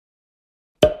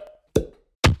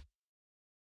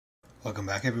Welcome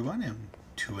back, everyone, and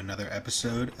to another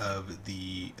episode of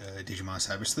the Digimon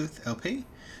Cyber Sleuth LP.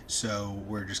 So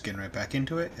we're just getting right back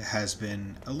into it. It has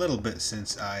been a little bit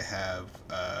since I have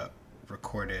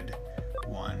recorded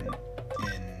one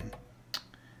in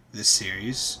this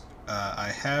series.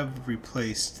 I have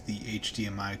replaced the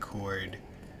HDMI cord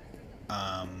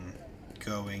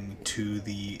going to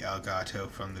the Elgato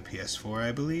from the PS4,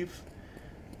 I believe.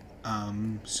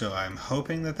 So I'm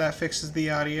hoping that fixes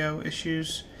the audio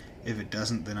issues. If it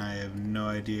doesn't, then I have no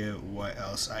idea what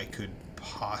else I could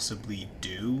possibly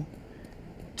do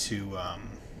to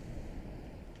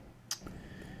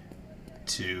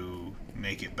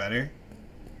make it better.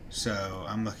 So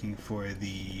I'm looking for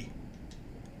the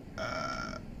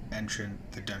dungeon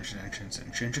entrance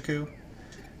in Shinjuku.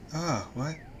 Oh,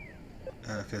 what?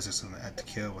 Feels like something I had to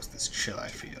kill. What's this chill I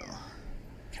feel?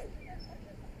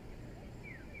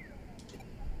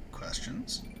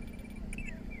 Questions?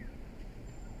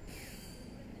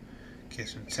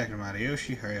 Case from Detective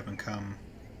Matayoshi, hurry up and come.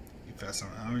 You felt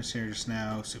something ominous here just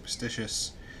now.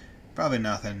 Superstitious. Probably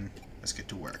nothing. Let's get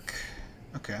to work.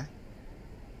 Okay.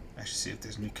 I should see if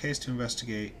there's a new case to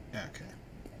investigate. Okay.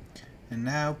 And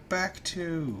now back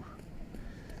to...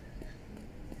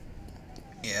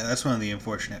 Yeah, that's one of the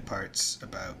unfortunate parts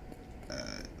about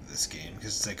this game.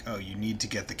 Because it's like, oh, you need to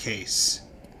get the case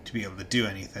to be able to do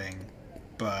anything.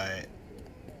 But...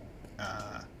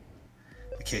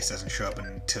 the case doesn't show up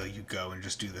until you go and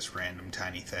just do this random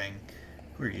tiny thing.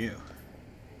 Who are you?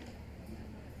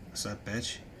 What's up,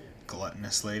 bitch?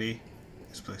 Gluttonous lady.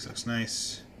 This place looks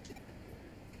nice.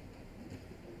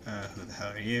 Who the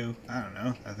hell are you? I don't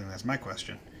know. I think that's my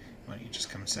question. Why don't you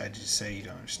just come inside and just say you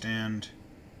don't understand?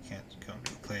 You can't go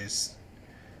into a place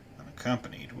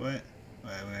unaccompanied. What?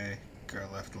 Wait. Girl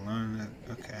left alone?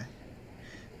 Okay.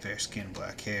 Fair skin,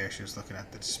 black hair. She was looking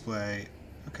at the display.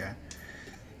 Okay.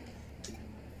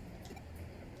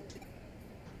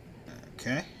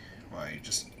 Okay, why are you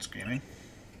just screaming?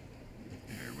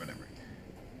 Or whatever.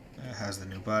 How's the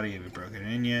new body? Have you broken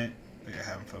it in yet? But you're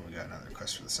having fun. We got another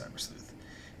request for the Cyber Sleuth.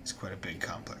 It's quite a big,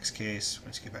 complex case.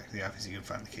 Once you get back to the office, you can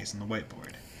find the case on the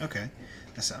whiteboard. Okay,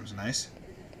 that sounds nice.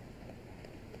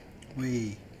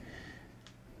 Wee.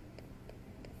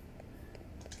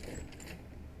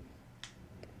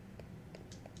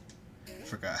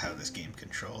 Forgot how this game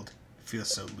controlled. It feels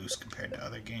so loose compared to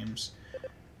other games.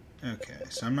 Okay,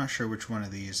 so I'm not sure which one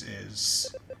of these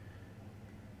is...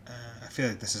 I feel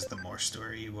like this is the more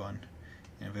story one.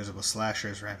 Invisible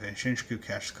slashers rampage Shinjuku,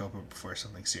 catch the culprit before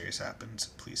something serious happens.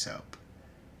 Please help.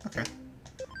 Okay.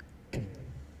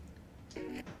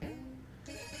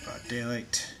 Broad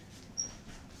daylight.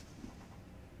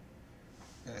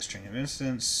 A string of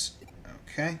incidents.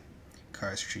 Okay.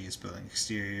 Cars, trees, building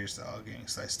exteriors, they're all getting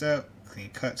sliced up.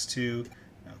 Clean cuts too.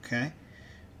 Okay.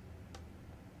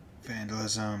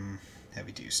 Vandalism,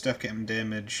 heavy-duty stuff getting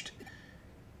damaged.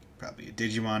 Probably a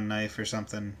Digimon knife or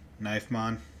something.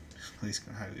 Knifemon. Police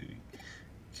can hardly...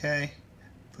 Okay.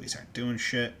 Police aren't doing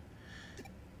shit.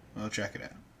 We'll check it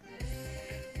out.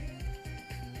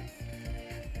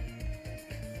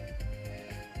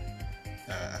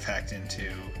 I've hacked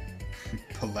into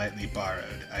politely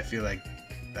borrowed. I feel like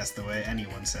that's the way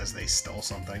anyone says they stole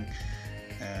something.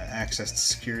 Access to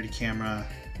security camera.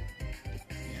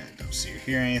 Don't see or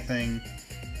hear anything.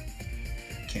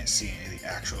 Can't see any of the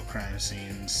actual crime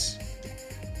scenes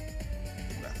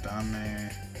left on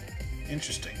there.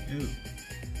 Interesting. Ooh.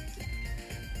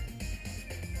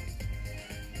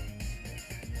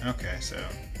 Okay, so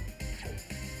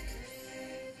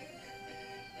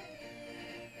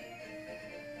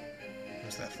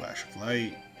what's that flash of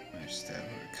light? I just have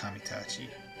Kamitachi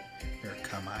or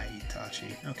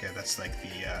Kamaitachi. Okay, that's like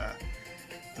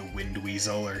the wind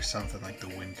weasel or something, like the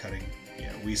wind cutting.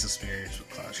 Yeah, weasel spirits with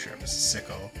claws sharp as a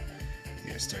sickle.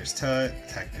 The stars tell it,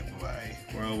 attack people by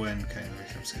whirlwind, cutting the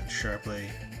victim's skin sharply.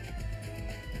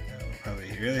 What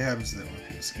probably really happens is that when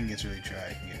people's skin gets really dry,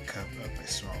 it can get cut up by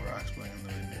small rocks blowing in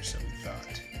the wind, or so we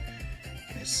thought.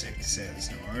 It's safe to say there's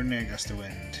no ordinary gust of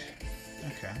wind.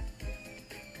 Okay.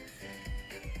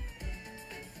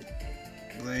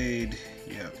 Blade,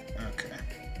 yep, okay.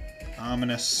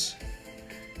 Ominous.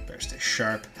 Better stay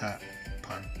sharp. Ha.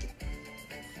 Pun.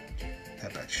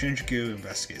 Head back to Shinjuku,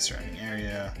 investigate surrounding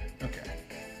area. Okay.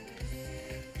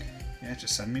 Yeah,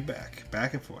 just send me back.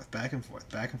 Back and forth, back and forth,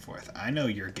 back and forth. I know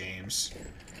your games.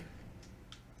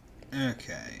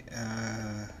 Okay.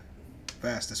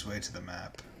 Fastest way to the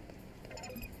map.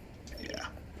 Yeah.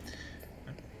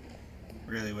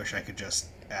 Really wish I could just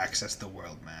access the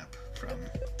world map from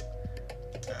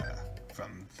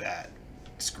that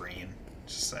screen.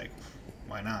 Just like,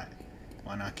 why not?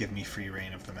 Why not give me free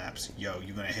reign of the maps? Yo,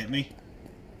 you gonna hit me?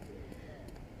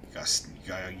 You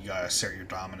gotta assert your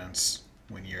dominance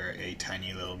when you're a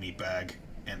tiny little meatbag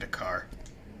and a car.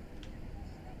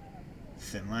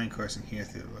 Thin line coursing here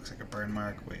through it looks like a burn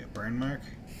mark. Wait, a burn mark?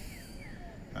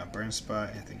 Burn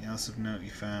spot. Anything else of note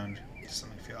you found? Does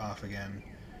something feel off again?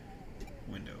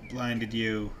 Window blinded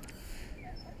you.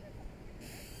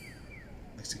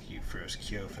 Looks like you froze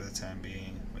Kyo for the time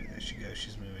being. Wait, there she goes.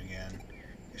 She's moving again.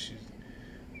 She's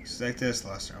looks like this.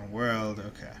 Lost her own world.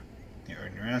 Okay. The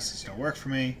ordinary answers don't work for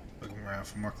me. Looking around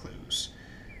for more clues.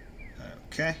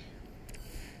 Okay.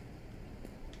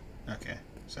 Okay.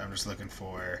 So I'm just looking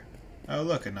for... Oh,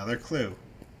 look, another clue.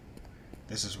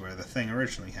 This is where the thing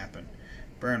originally happened.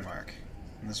 Burn mark.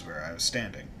 And this is where I was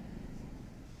standing.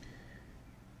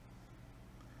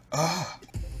 Oh!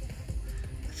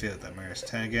 I feel that mirror's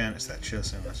 10 again. It's that chill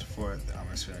so much before. The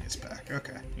ominous feeling is back.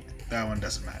 Okay. Yeah, that one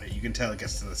doesn't matter. You can tell it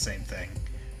gets to the same thing,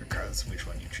 regardless of which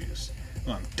one you choose.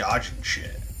 Oh, I'm dodging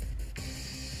shit.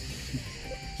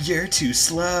 You're too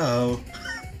slow!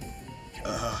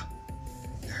 Ugh.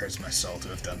 It hurts my soul to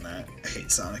have done that. I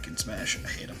hate Sonic and Smash. I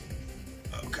hate him.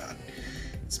 Oh god.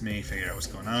 It's me, figured out what's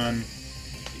going on.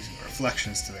 Using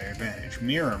reflections to their advantage.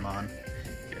 Mirrormon.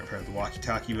 You ever heard of the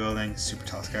walkie-talkie building? Super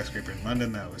tall skyscraper in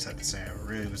London that was at the center of a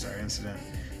really bizarre incident.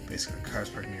 Basically, cars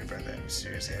parked nearby that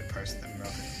mysteriously had parts that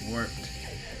melted and warped.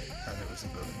 How there was the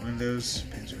building windows.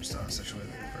 Pins were installed in such a way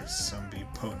that the first sun be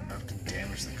potent enough to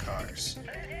damage the cars.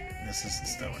 In this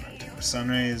instance, though, we're not dealing with sun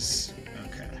rays.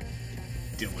 Okay.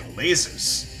 Dealing with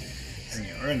lasers. In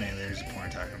the ordinary lasers, the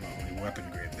point talking about only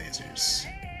weapon-grade lasers.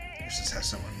 This is how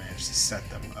someone managed to set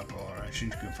them up all around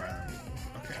Shinjuku in front of them.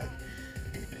 Okay.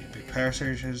 Any big power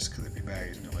surges? Could there be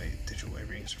barriers in the way? Digital wave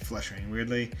rings are fluttering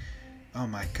weirdly. Oh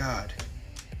my god.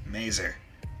 Mazer.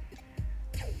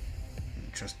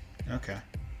 Just... okay.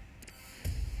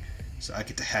 So I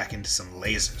get to hack into some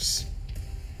lasers.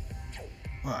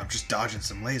 Oh, I'm just dodging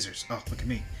some lasers. Oh, look at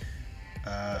me.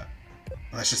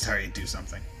 That's just how you do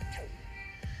something.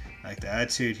 I like the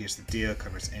attitude. Here's the deal.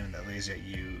 Covers aiming that laser at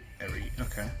you every...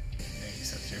 okay. There you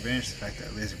set to your advantage. The fact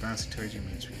that laser bouncing towards you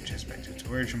means we can chase back to its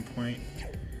origin point.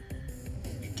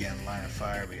 Again, line of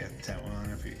fire, but you have to tap one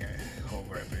if you're going to hold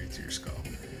right through your skull.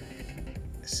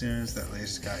 As soon as that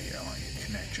laser's got you, I want you to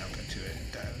connect, jump into it,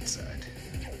 and dive inside.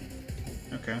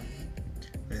 Okay.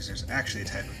 Laser's actually a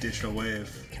type of digital wave.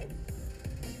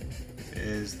 If it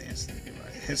is, the instant you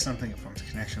hit something, it forms a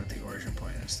connection with the origin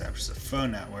point and establishes a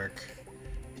phone network.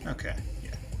 Okay,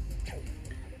 yeah.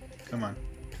 Come on.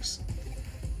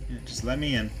 Just let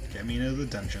me in. Get me into the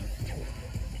dungeon.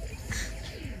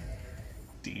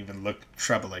 Didn't even look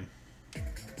troubling.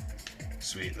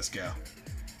 Sweet, let's go.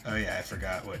 Oh yeah, I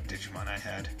forgot what Digimon I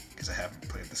had, because I haven't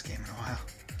played this game in a while.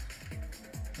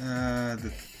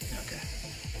 Okay.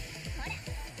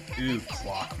 Ooh,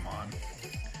 Clockmon.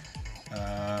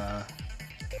 I'm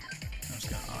just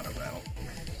gonna auto battle.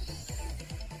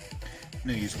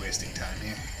 No use wasting time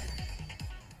here.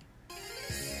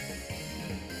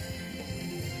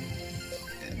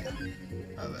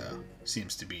 Yeah. Although,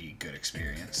 seems to be good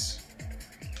experience.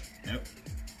 Nope.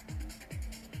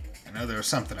 I know there was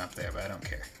something up there, but I don't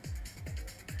care.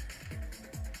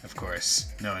 Of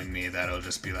course, knowing me, that'll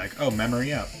just be like, oh,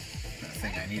 memory up. That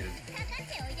thing I needed.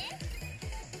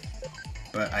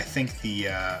 But I think the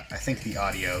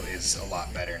audio is a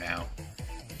lot better now.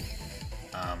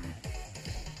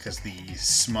 Because the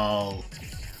small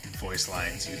voice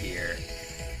lines you hear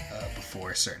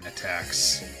before certain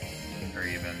attacks, or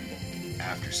even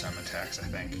after some attacks, I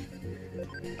think,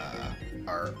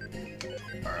 are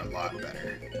a lot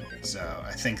better. So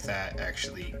I think that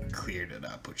actually cleared it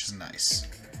up, which is nice.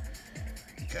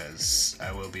 Because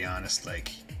I will be honest,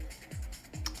 like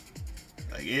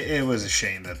it was a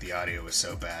shame that the audio was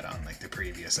so bad on like the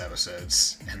previous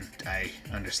episodes, and I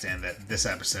understand that this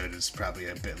episode is probably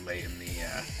a bit late in the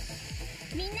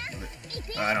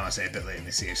I don't want to say a bit late in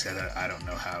the series because I don't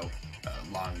know how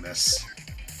long this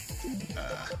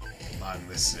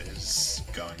is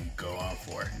going to go on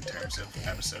for in terms of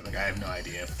episode. Like I have no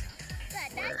idea if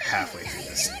we're halfway through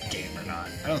this game or not.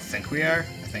 I don't think we are.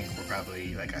 I think we're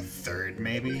probably like a third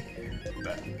maybe,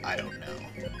 but I don't know.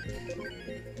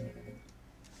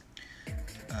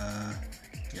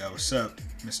 Yo, what's up,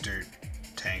 Mr.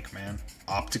 Tank Man?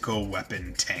 Optical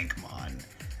Weapon Tankmon.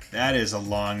 That is a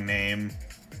long name.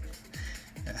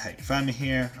 How you find me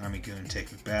here? Army Goon, take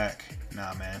me back.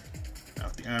 Nah, man. Not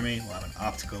with the army. Well, I'm an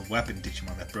optical weapon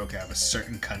Digimon that broke out of a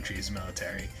certain country's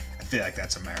military. I feel like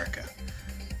that's America.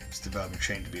 It's developed and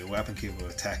trained to be a weapon capable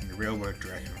of attacking the real world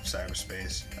directly from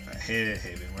cyberspace. I hate it.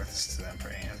 Hate being worthless to them for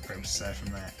any other purpose aside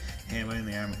from that. Anybody in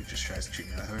the army who just tries to treat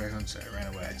me like a hurricane, so I ran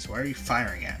away. So why are you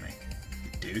firing at me?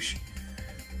 You douche.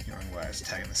 You wrong why I was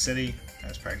attacking the city. I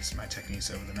was practicing my techniques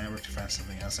over the network to find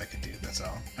something else I could do, that's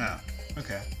all. Oh,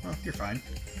 okay. Well, you're fine.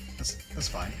 That's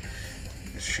fine.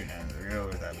 Just shooting out of the rail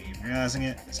without me even realizing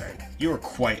it. Sorry. You were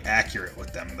quite accurate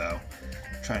with them, though.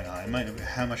 Trying to lie. Might have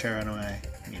how much I run away.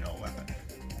 You know, a weapon.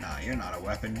 Nah, you're not a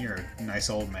weapon. You're a nice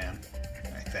old man.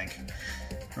 I think.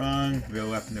 Wrong. Real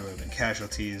weapon, there would have been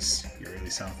casualties. You're really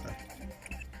something.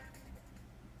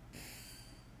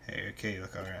 Hey, okay, you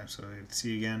look alright. So I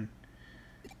see you again.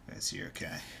 That's you,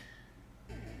 okay.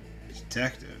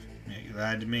 Detective. Yeah, you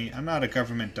lied to me. I'm not a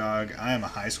government dog. I am a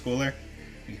high schooler.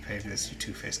 You can pay for this, you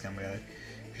two-faced scumbag.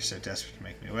 If you're so desperate to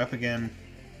make me a again,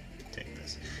 take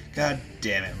this. God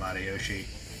damn it, Matayoshi.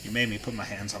 You made me put my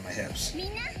hands on my hips.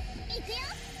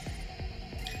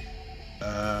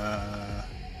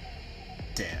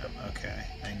 Damn, okay.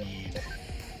 I need...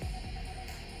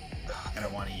 I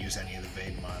don't want to use any of the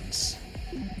Vaidmons.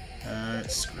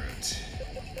 Screw it.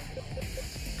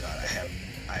 God,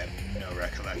 I have no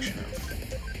recollection of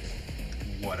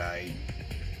what I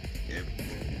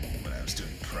was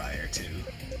doing prior to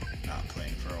not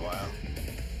playing for a while.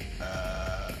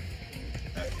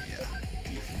 Okay, yeah.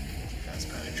 Defense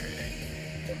penetrating.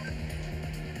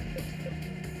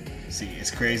 See,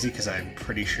 it's crazy because I'm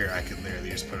pretty sure I could literally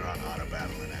just put it on auto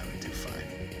battle and I would do fine.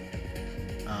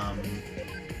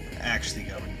 Actually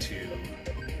going to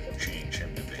change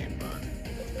him to Vaidmon.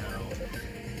 No.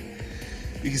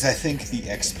 Because I think the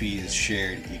XP is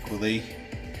shared equally.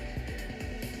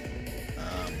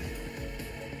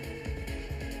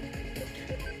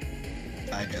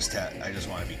 I just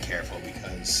want to be careful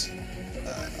because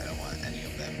I don't want any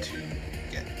of them to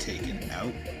get taken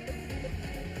out.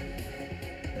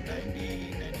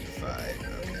 90, 95,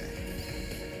 okay.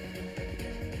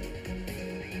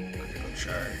 Critical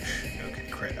charge, okay,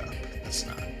 crit up. That's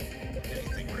not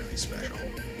anything really special.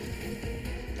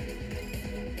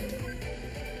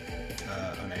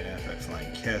 Unidentified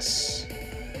flying kiss.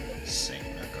 Saint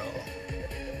Knuckle.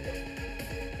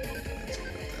 Let's go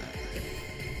with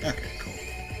that. Okay, cool.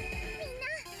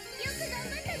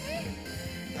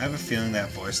 I have a feeling that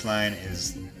voice line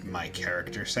is my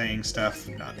character saying stuff,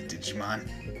 not a Digimon.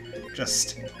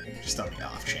 Just on the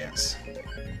off chance.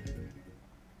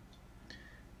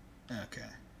 Okay.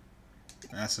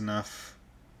 That's enough.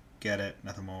 Get it.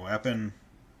 Nothing more weapon.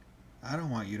 I don't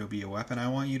want you to be a weapon. I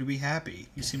want you to be happy.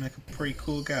 You seem like a pretty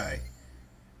cool guy.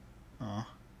 Aw.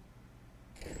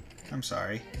 I'm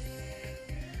sorry.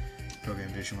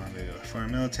 Program Digimon video.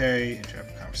 Foreign military.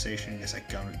 Interrupt conversation. Guess I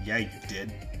got it. Yeah, you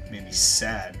did. Made me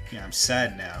sad. Yeah, I'm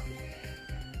sad now.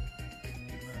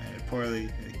 I did poorly.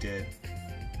 I did.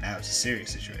 Now it's a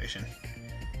serious situation.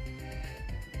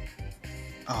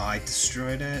 Oh, I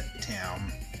destroyed it?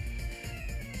 Damn.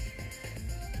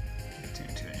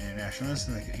 To an international list,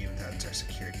 I could even have our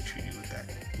security treaty with that.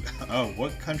 Oh,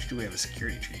 what country do we have a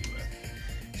security treaty with?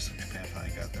 Just like Japan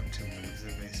finally got them to move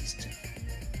their bases to.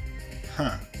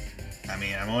 Huh. I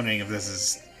mean, I'm wondering if this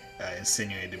is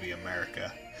insinuated to be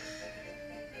America.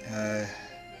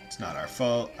 It's not our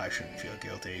fault. I shouldn't feel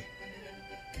guilty.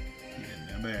 You didn't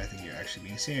know better. I think you're actually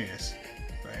being serious.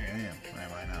 But I am. Why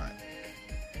am I not?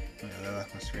 Well, that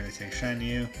luck must really take shine to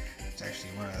you. It's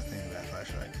actually one of the things that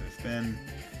flashlight could have been.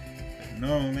 A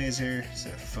normal mazer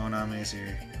instead of phonon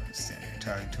mazer. Standing here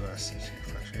talking to us.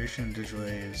 Fluctuation of digital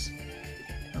waves.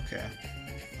 Okay.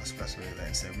 I'll specify that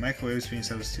instead of microwaves being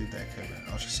substituted, that could have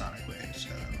been ultrasonic waves.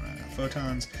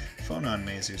 Photons, phonon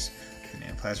masers. The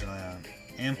name applies rely on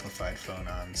amplified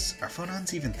phonons. Are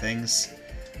phonons even things?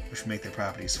 Which make their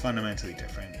properties fundamentally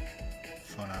different.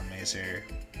 Phonon maser.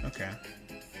 Okay.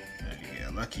 Yeah,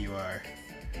 lucky you are.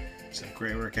 So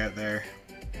great work out there.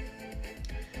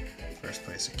 First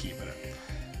place to keep it up.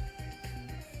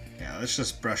 Yeah, let's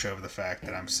just brush over the fact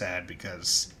that I'm sad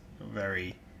because a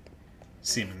very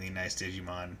seemingly nice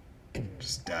Digimon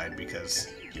just died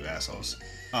because you assholes.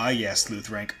 Ah, yeah,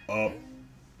 Sleuth rank up.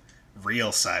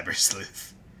 Real Cyber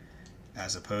Sleuth.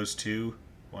 As opposed to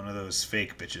one of those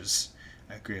fake bitches.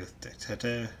 I agree with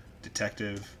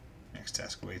Detective. Next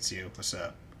task awaits you. What's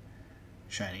up?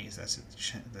 Chinese. That's it.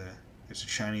 There's a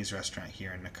Chinese restaurant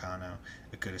here in Nakano.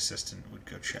 A good assistant would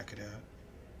go check it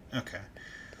out. Okay.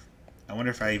 I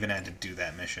wonder if I even had to do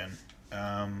that mission.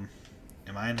 Am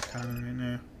I in Nakano right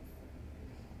now?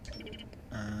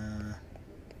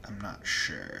 I'm not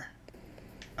sure.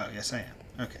 Oh, yes I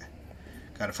am. Okay.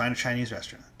 Gotta find a Chinese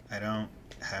restaurant. I don't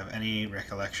have any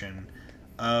recollection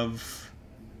of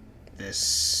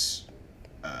this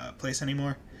place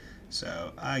anymore.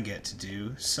 So I get to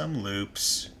do some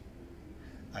loops.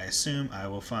 I assume I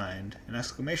will find an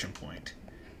exclamation point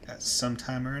at some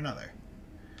time or another.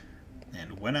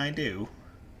 And when I do,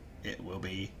 it will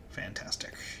be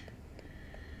fantastic.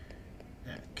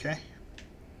 Okay.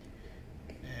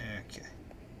 Okay.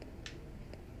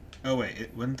 Oh wait,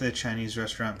 wouldn't the Chinese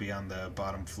restaurant be on the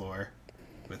bottom floor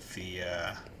with the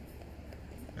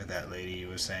where that lady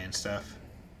was saying stuff?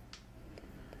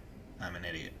 I'm an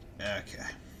idiot. Okay.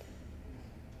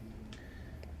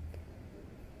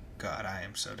 God, I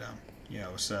am so dumb.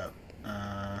 Yo, what's up?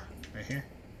 Right here?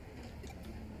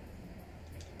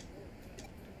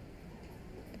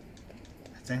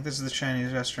 I think this is the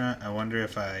Chinese restaurant. I wonder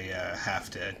if I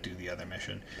have to do the other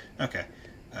mission. Okay,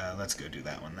 let's go do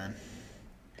that one then.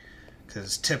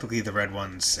 Because typically the red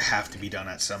ones have to be done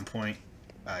at some point.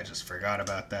 I just forgot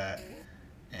about that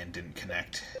and didn't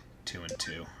connect 2 and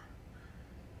 2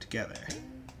 together.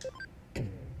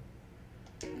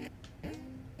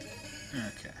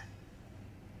 Okay.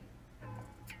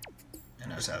 I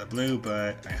know it's out of the blue,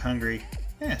 but I'm hungry.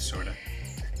 Sorta.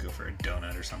 Go for a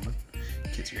donut or something.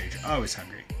 Kids your age are always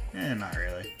hungry. Not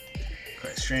really.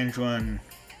 Quite a strange one.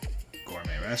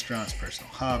 Gourmet restaurants,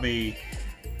 personal hobby.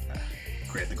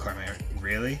 Grade the gourmet.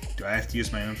 Really? Do I have to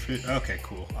use my own food? Okay,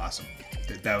 cool. Awesome.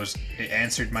 It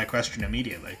answered my question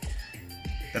immediately.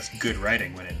 That's good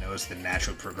writing when it knows the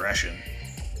natural progression.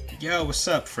 Yo, what's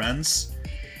up, friends?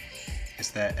 Is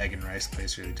that egg and rice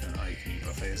place really doing all-you-can-eat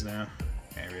buffets now?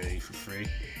 Can I really eat for free?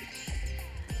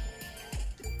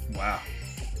 Wow.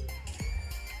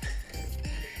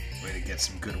 Way to get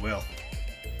some goodwill.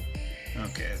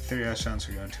 Okay, 3 restaurants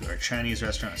we're going to are a Chinese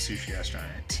restaurant, a sushi restaurant,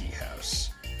 and a tea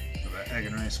house. What about egg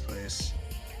and rice place?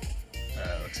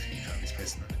 Looks like you found these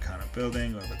places in the Nakano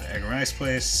building. What about the egg and rice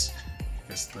place?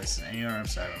 This place is anywhere. I'm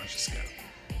sorry, let's just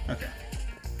go. Okay.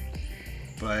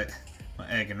 But my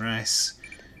egg and rice.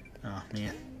 Oh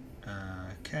man.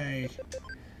 Okay.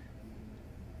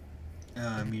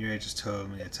 Mirai just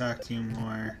told me to talk to you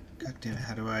more. God damn it,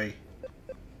 how do I...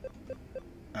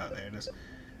 Oh, there it is.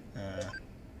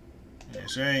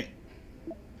 That's right.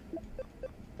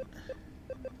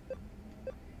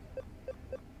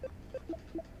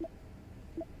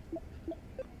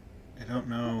 I don't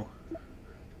know.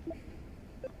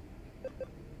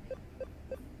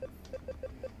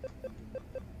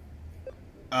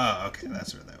 Oh, okay,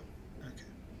 that's where that...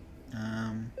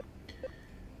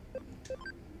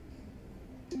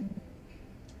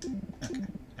 Okay,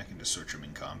 I can just search them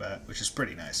in combat, which is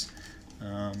pretty nice.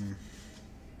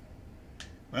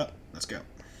 Well, let's go.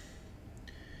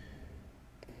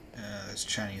 This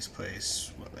Chinese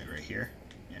place, what, like right here?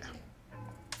 Yeah.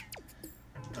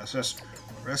 That's just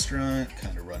a restaurant,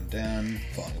 kind of run down,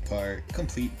 falling apart,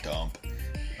 complete dump.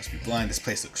 Must be blind, this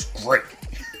place looks great!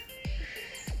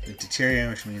 It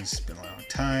deteriorated, which means it's been a long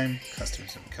time.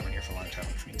 Customers have been coming here for a long time,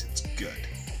 which means it's good.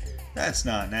 That's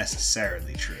not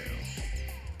necessarily true.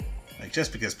 Like,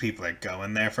 just because people are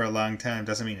going there for a long time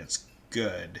doesn't mean it's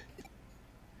good.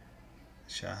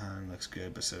 Shahan looks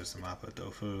good, but so does the Mapo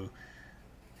Tofu.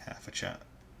 Half a chop.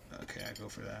 Okay, I go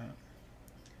for that.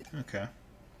 Okay.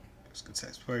 Those good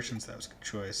sized portions, that was a good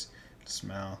choice.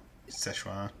 Smell.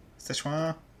 Szechuan.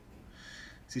 Szechuan?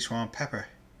 Szechuan pepper.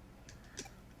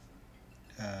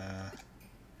 I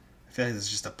feel like this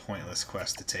is just a pointless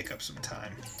quest to take up some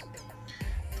time.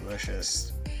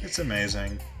 Delicious. It's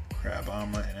amazing. Crab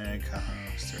omelet and egg.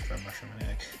 Stir-fried mushroom and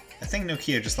egg. I think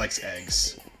Nokia just likes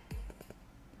eggs.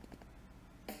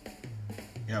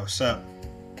 Yo, what's up?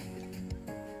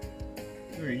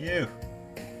 Who are you?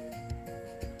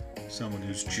 Someone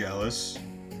who's jealous.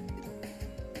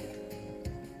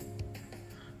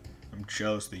 I'm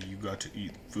jealous that you got to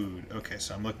eat food. Okay,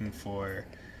 so I'm looking for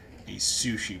a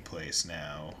sushi place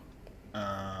now.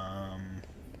 I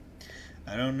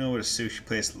don't know what a sushi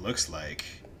place looks like,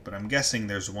 but I'm guessing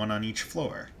there's one on each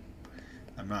floor.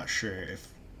 I'm not sure if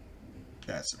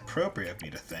that's appropriate of me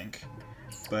to think,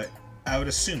 but I would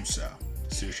assume so.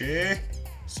 Sushi?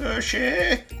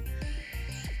 Sushi!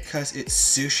 Because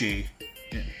it's sushi,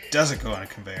 and it doesn't go on a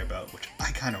conveyor belt, which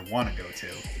I kind of want to go to.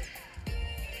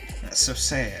 That's so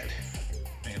sad.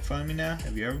 Are you following me now?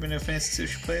 Have you ever been to a fancy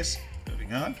sushi place?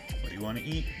 Moving on. What do you want to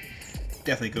eat?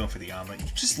 Definitely going for the omelet. You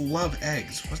just love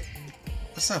eggs.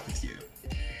 What's up with you?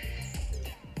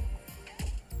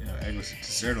 You know, egg was a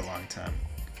dessert a long time.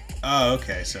 Oh,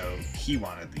 okay, so he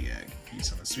wanted the egg. Eat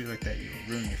something sweet like that, you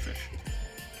will ruin your fish.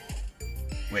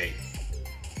 Wait.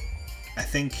 I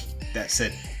think that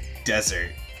said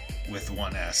desert with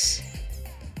one S.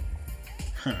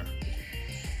 Huh.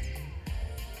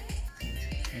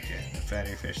 Okay, the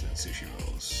fattier fish than sushi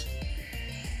rolls.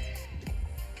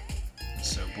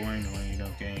 It's so boring when you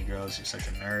don't get any girls, you're such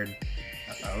a nerd.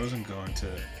 I wasn't going to...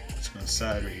 Let's go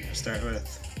inside. What are you going to start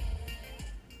with?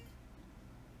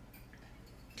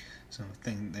 So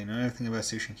they know everything about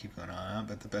sushi and keep going on,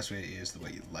 but the best way to eat is the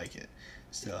way you like it.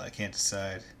 Still, I can't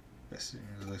decide.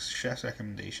 The chef's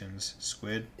recommendations.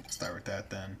 Squid. Let's start with that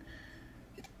then.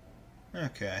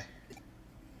 Okay.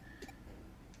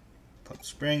 Plump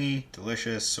springy,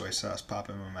 delicious, soy sauce pop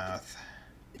in my mouth.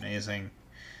 Amazing.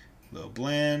 A little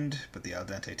bland, but the al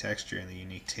dente texture and the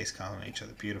unique taste complement each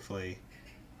other beautifully.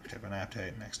 Which I have an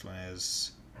appetite. Next one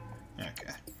is...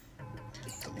 Okay.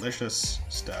 Delicious,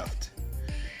 stuffed.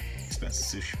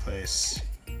 Expensive sushi place.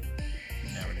 You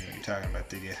never knew what you're talking about,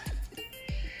 did you?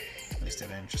 At least I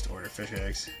didn't just order fish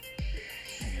eggs.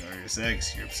 You ordered just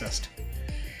eggs, you're obsessed.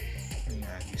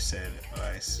 You said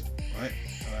ice. What?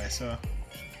 Oh, ISO?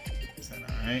 Is that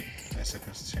alright? ISO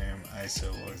comes to term. ISO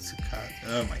was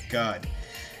oh my god.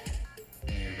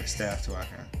 You have a staff to walk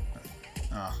around.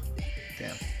 Oh,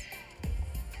 damn.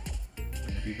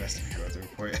 Wouldn't it be best if you wrote the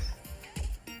report?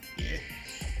 Yeah.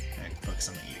 I can focus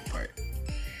on the eating part.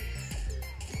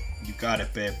 You got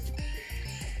it, babe.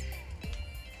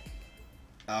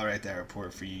 I'll write that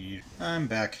report for you. I'm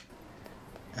back.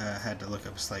 Had to look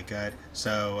up a slight guide.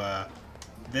 So,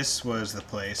 this was the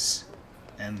place,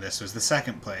 and this was the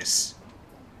second place.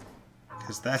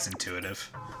 Because that's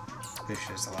intuitive.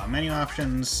 There's a lot of menu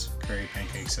options. Curry,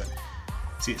 pancakes.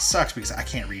 See, it sucks because I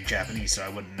can't read Japanese, so I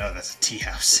wouldn't know that's a tea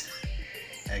house.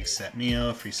 Egg set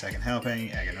meal, free second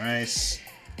helping, egg and rice.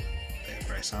 They have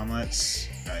rice omelets.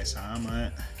 Rice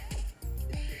omelet.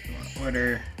 You want to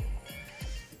order.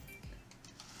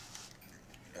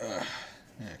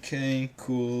 Okay,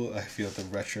 cool. I feel the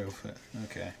retro.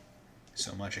 Okay.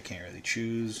 So much I can't really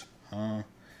choose. Huh?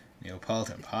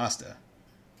 Neapolitan pasta.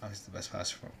 Obviously the best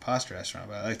pasta from a pasta restaurant,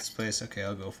 but I like this place. Okay,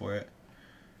 I'll go for it.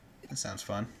 That sounds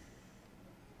fun.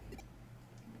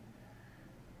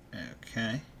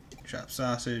 Okay. Chopped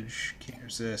sausage. Can't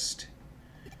resist.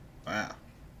 Wow.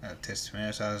 That taste of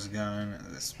tomato sauce is going.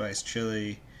 The spice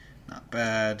chili. Not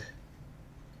bad.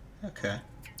 Okay.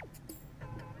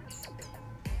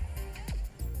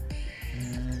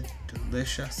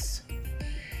 Delicious.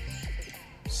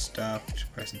 Stuffed.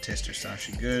 Price and taste are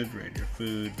astonishingly good. Rate your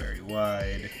food. Very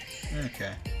wide.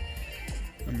 Okay.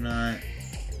 I'm not...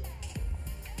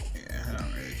 Yeah, I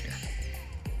don't really care.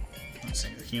 One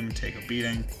single human take a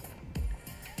beating.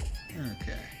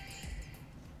 Okay.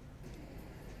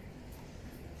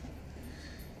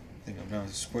 I think I'm done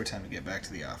with the support. Time to get back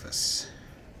to the office.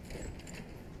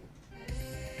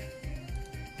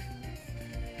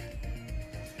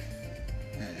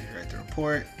 Write the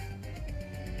report.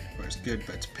 Of course, good,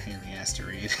 but it's a pain in the ass to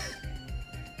read.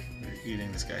 We were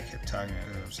eating. This guy kept talking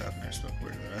to himself and never spoke a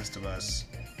word to the rest of us.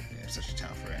 We have such a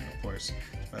talent for writing reports.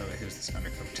 By the way, who's this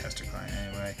undercover tester client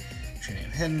anyway? True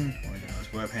name hidden. Only know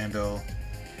his web handle.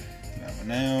 Never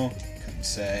know. Couldn't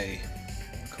say.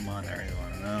 Come on, I really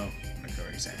want to know. Undercover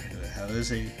examiner. Who the hell is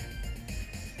he?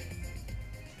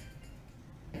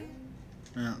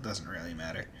 Well, it doesn't really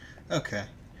matter. Okay.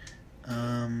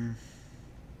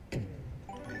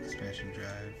 Expansion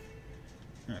drive.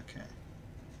 Okay.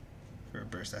 For a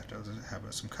burst after, how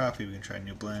about some coffee? We can try a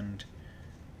new blend.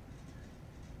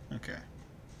 Okay.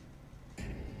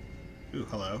 Ooh,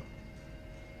 hello.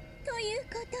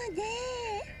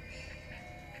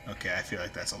 Okay, I feel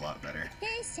like that's a lot better.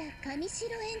 It's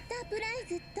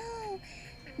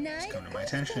come to my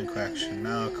attention, Collection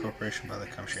now Corporation by the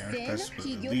Kamishiro Enterprises was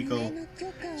illegal.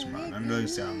 Some rotten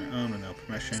underlings down on their own with no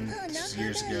permission. This was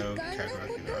years ago.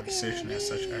 Categorically the wrong decision. As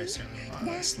such, I certainly want to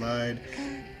let it slide.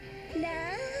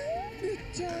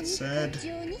 That said,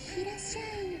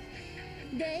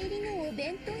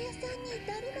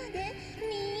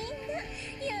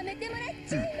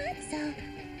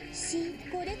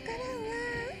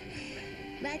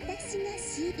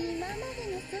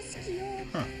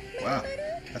 huh, wow,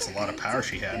 that's a lot of power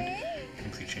she had.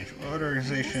 Complete change of order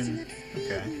organization.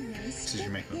 Okay.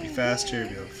 Decision making will be faster,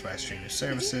 be able to fast stream new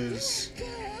services.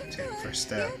 Take the first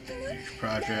step, huge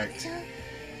project.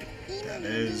 That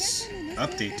is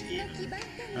update to Eden.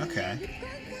 Okay.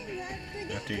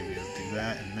 Update, be able to do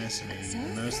that and this and maybe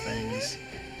even those things.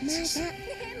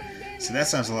 So that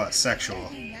sounds a lot sexual,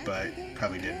 but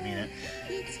probably didn't mean it.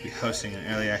 Be hosting an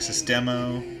early access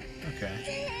demo.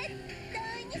 Okay.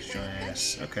 He's joining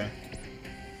us. Okay.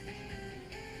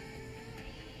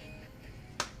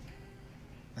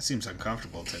 That seems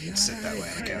uncomfortable to sit that way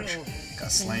on the couch.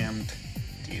 Got slammed.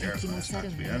 To eat our opponents not to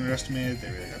be underestimated. They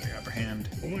really got the upper hand.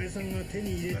 Let's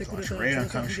launch a raid on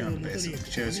Kamishiro on the basis of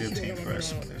the shares you obtained for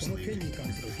us. There's a league.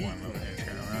 The form of an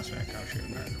internal announcement.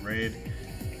 Kamishiro part of the raid.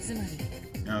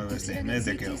 Otherwise, they admitted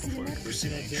their guilt before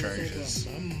pursuing charges.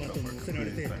 Before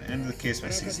concluding to put an end to the case by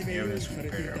seizing the evidence, we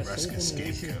prepared our rescue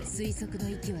scapegoat.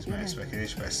 It's my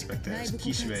speculation, but I suspect that it was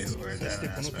Kishibe who ordered that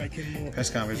announcement. Press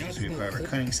conference was to be part of our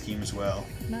cunning scheme as well.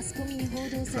 You probably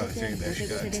figured that she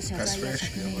got into the press first,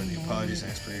 she could avoid the apologies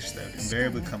and explanations that would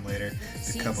invariably come later.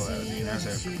 The couple out of the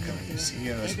announcement for becoming new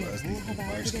CEO, as well as the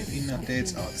large-scale email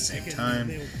updates, all at the same time.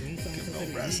 Give a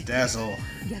little razzle-dazzle.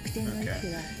 Okay.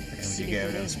 And we do get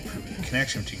evidence proving the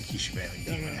connection between Kishibe and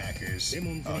the demon hackers.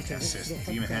 All accounts suggest that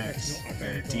demon hacks,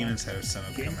 or demons have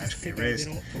somehow become magically erased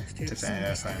to find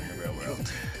out in the real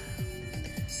world.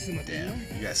 Damn,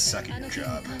 you guys suck at your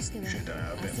job. You should have done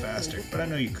it a bit faster, but I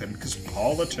know you couldn't because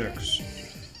politics.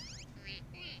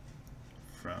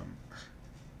 From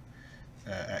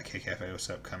at KCafe, what's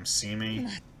up? Come see me.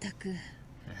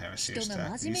 And have a serious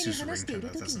talk. Use his ringtone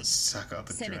that doesn't suck all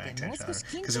the dramatic tension out of it.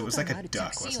 Because it was like a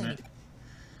duck, wasn't it?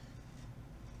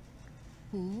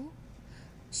 Call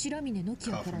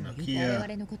from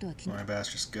Nokia. My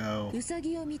bastards go. Strike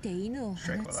while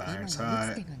the iron's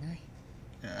hot.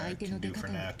 Can do for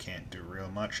now, can't do real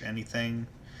much anything.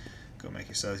 Go make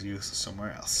yourselves useful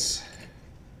somewhere else.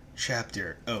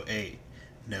 Chapter 08.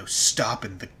 No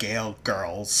stopping the Gale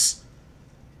girls.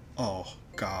 Oh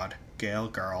god, Gale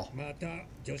girl.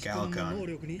 Gal gun.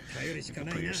 You can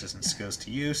put your assistant skills to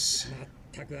use.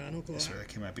 This way that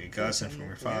kid might be a godsend from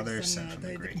your father, sent from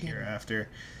the great hereafter.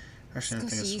 Actually, I don't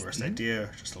think it's the worst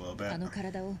idea, just a little bit. No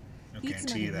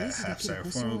guarantee that half-side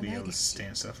reform will be able to sustain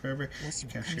itself forever. You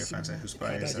can't sure finds out whose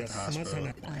body is at the hospital.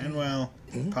 And well,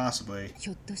 possibly,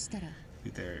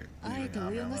 they're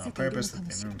leaving on purpose that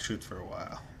they knew the truth for a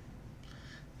while.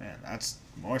 Man, that's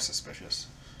more suspicious.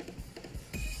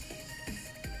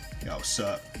 Yo, what's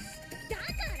up?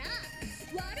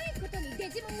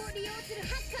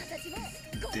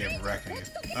 Damn reckoning.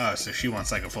 Oh, so she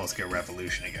wants like a full-scale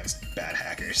revolution against bad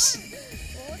hackers.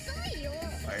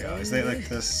 Why are you always late like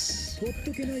this? You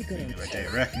do a day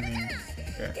of reckoning.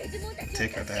 Okay.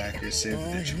 Take out the hackers, save the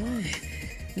Digimon.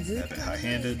 A bit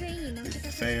high-handed. Leave the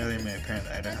failure. It may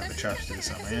apparently I don't have the chops to do this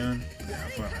on my own. But now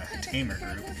form a tamer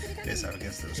group. Face off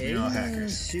against those mean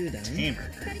hackers. Tamer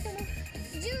group.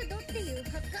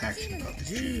 Hackers about the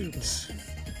Judes.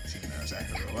 Even though I was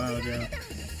active a while ago.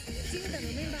 Should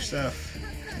figure out stuff.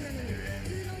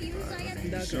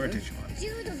 Sword Digimon.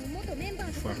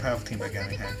 Form a powerful team by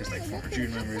gathering hackers like former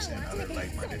Jude members and other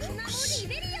like-minded folks.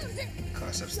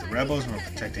 Class ups the rebels and will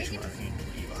protect Digimon from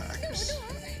evil hackers.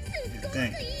 Good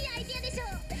thing.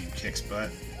 Name kicks butt.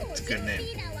 It's a good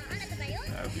name.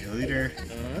 I would be a leader.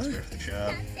 That's better for the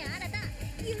job.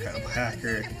 Incredible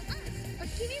hacker.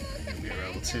 You'll be a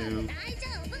rebel too.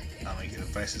 I'll make you the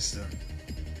vice assistant.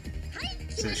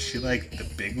 So is she like the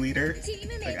big leader?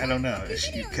 Like, I don't know.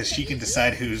 Because she can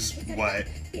decide who's what.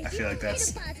 I feel like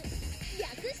that's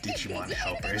Digimon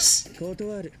helpers.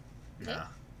 No.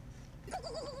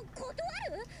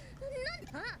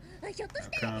 How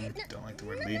come? Don't like the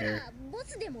word leader.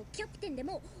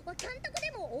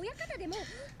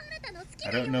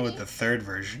 I don't know what the third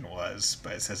version was,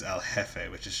 but it says El Jefe,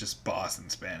 which is just boss in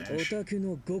Spanish. Time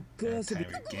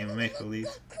game of make-believe.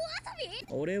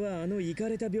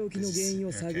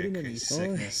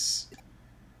 Sickness.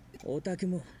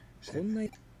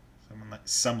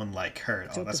 Someone like her.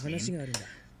 Oh, that's mean.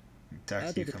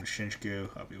 Talk to you, come to Shinjuku.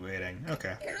 I'll be waiting.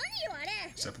 Okay.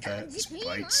 What's up with that? This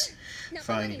bites.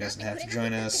 Fine, he doesn't have to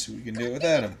join us. We can do it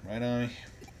without him. Right on me.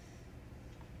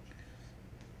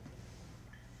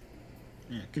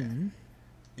 Okay.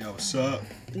 Yo, what's up?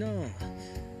 No.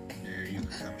 There you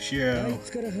come, Shiro. Ami,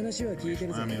 what are you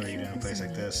doing in a place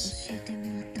like this?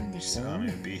 She said Ami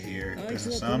would be here.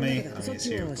 Business Ami? Ami is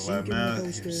here with a loud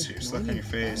mouth. Serious look on your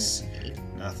face.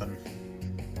 Nothing.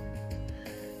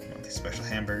 Special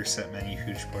hamburger set menu,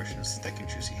 huge portions, thick and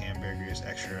juicy hamburgers,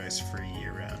 extra rice free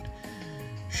year-round.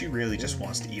 She really just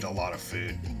wants to eat a lot of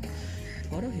food.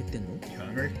 You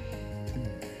hungry?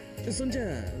 Yeah,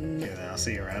 then I'll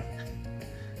see you around.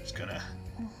 Just gonna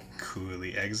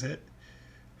coolly exit.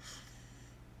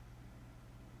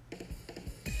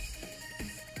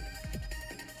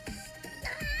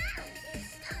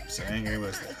 So angry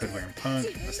was the hoodworm punk.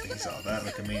 Must think he's all that.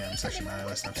 Look at me, I'm such a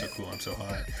nihilist. I'm so cool, I'm so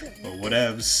hot. But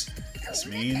whatevs. It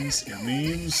means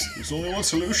there's only one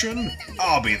solution.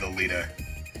 I'll be the leader.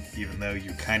 Even though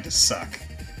you kinda suck.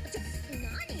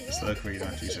 Just look where you don't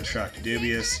have to be so shocked or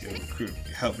dubious. You'll recruit.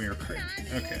 You help me recruit.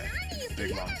 Okay.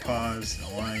 Big long pause.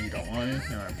 Don't want it, you don't want it.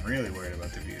 No, I'm really worried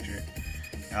about the future.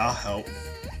 I'll help.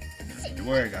 Don't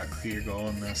worry, I got a clear goal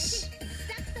in this.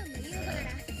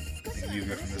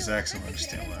 Yuga from this accent will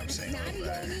understand what I'm saying a little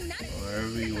better.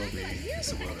 Wherever you will be,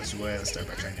 it's the world is away. Let's start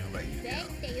by trying to know about Yuga.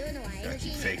 Gotta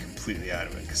keep Faye completely out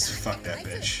of it, because fuck that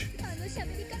bitch.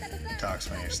 Talks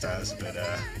funny, her style's a bit,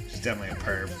 she's definitely a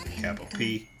perv. Capital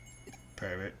P.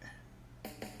 Pervert.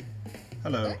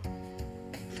 Hello.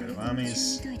 Friend of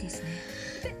Mommy's.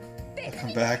 I'll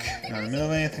come back. Not in the middle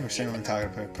of anything. We're singling talking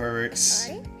about perverts.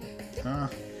 Huh?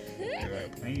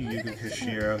 Are you Yuga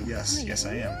Kishiro? Yes,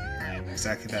 I am. I am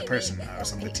exactly that person. I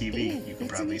was on the TV. You can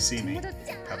probably see me.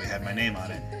 Probably had my name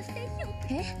on it.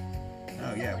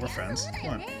 Oh yeah, we're friends. Come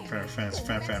on. Friends.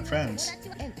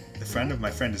 The friend of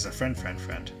my friend is a friend.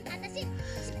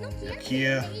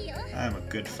 Nokia. I'm a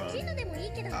good phone.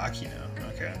 Akino.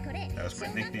 Okay. That was my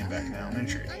nickname back in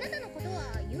elementary.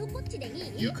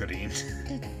 Yukarine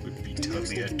would be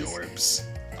totally adorbs.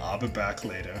 I'll be back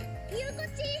later.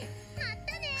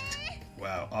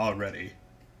 Wow, already.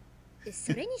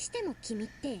 Everybody's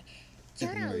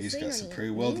got some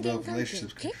pretty well-developed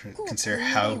relationships. Consider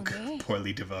how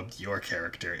poorly developed your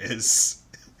character is.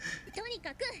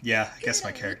 Yeah, I guess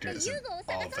my character isn't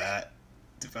all that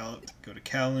developed. Go to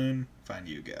Kowloon, find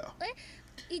Yugo.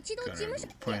 Go to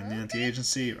report in the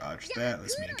anti-agency, roger that,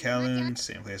 let's meet in Kowloon,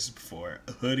 same place as before.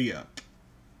 Hoodie up.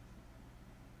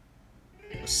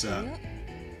 What's up?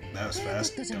 That was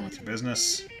fast, done with your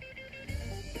business.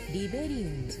 Friend,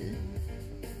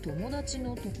 no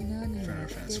idea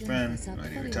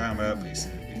what you're talking about, but you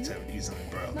said easily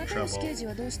brought in trouble.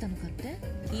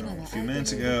 A few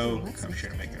minutes ago, come sure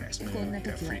to make the next move.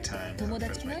 Got free time.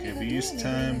 First might give you use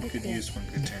time. Could use one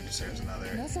good turn deserves another.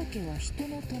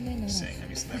 Saying I'm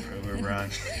using that proverb wrong.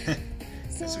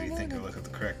 That's what you think. I'll look up the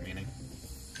correct meaning.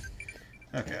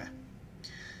 Okay.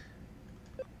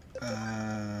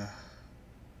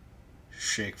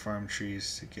 Shake farm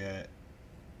trees to get.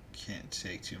 Can't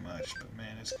take too much, but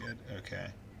man, it's good. Okay.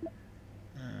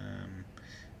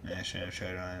 Mash and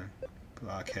tried on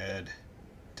blockhead.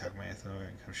 Talk my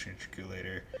authority. Come shoot you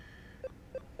later.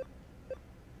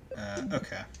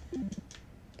 Okay.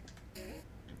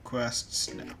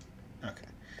 Quests? No. Okay.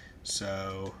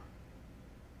 So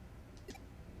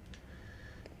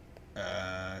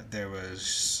there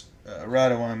was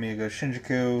Arata wanted me to go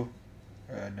Shinjuku.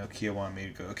 Nokia wanted me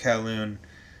to go Kowloon.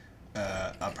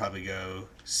 I'll probably go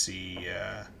see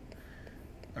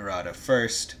Arata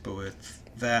first, but with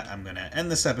that, I'm going to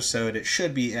end this episode. It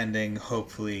should be ending,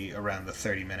 hopefully, around the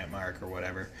 30-minute mark or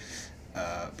whatever,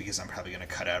 because I'm probably going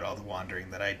to cut out all the wandering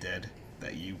that I did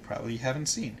that you probably haven't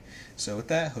seen. So with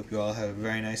that, hope you all have a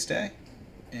very nice day,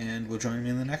 and will join me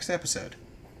in the next episode.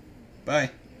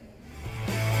 Bye!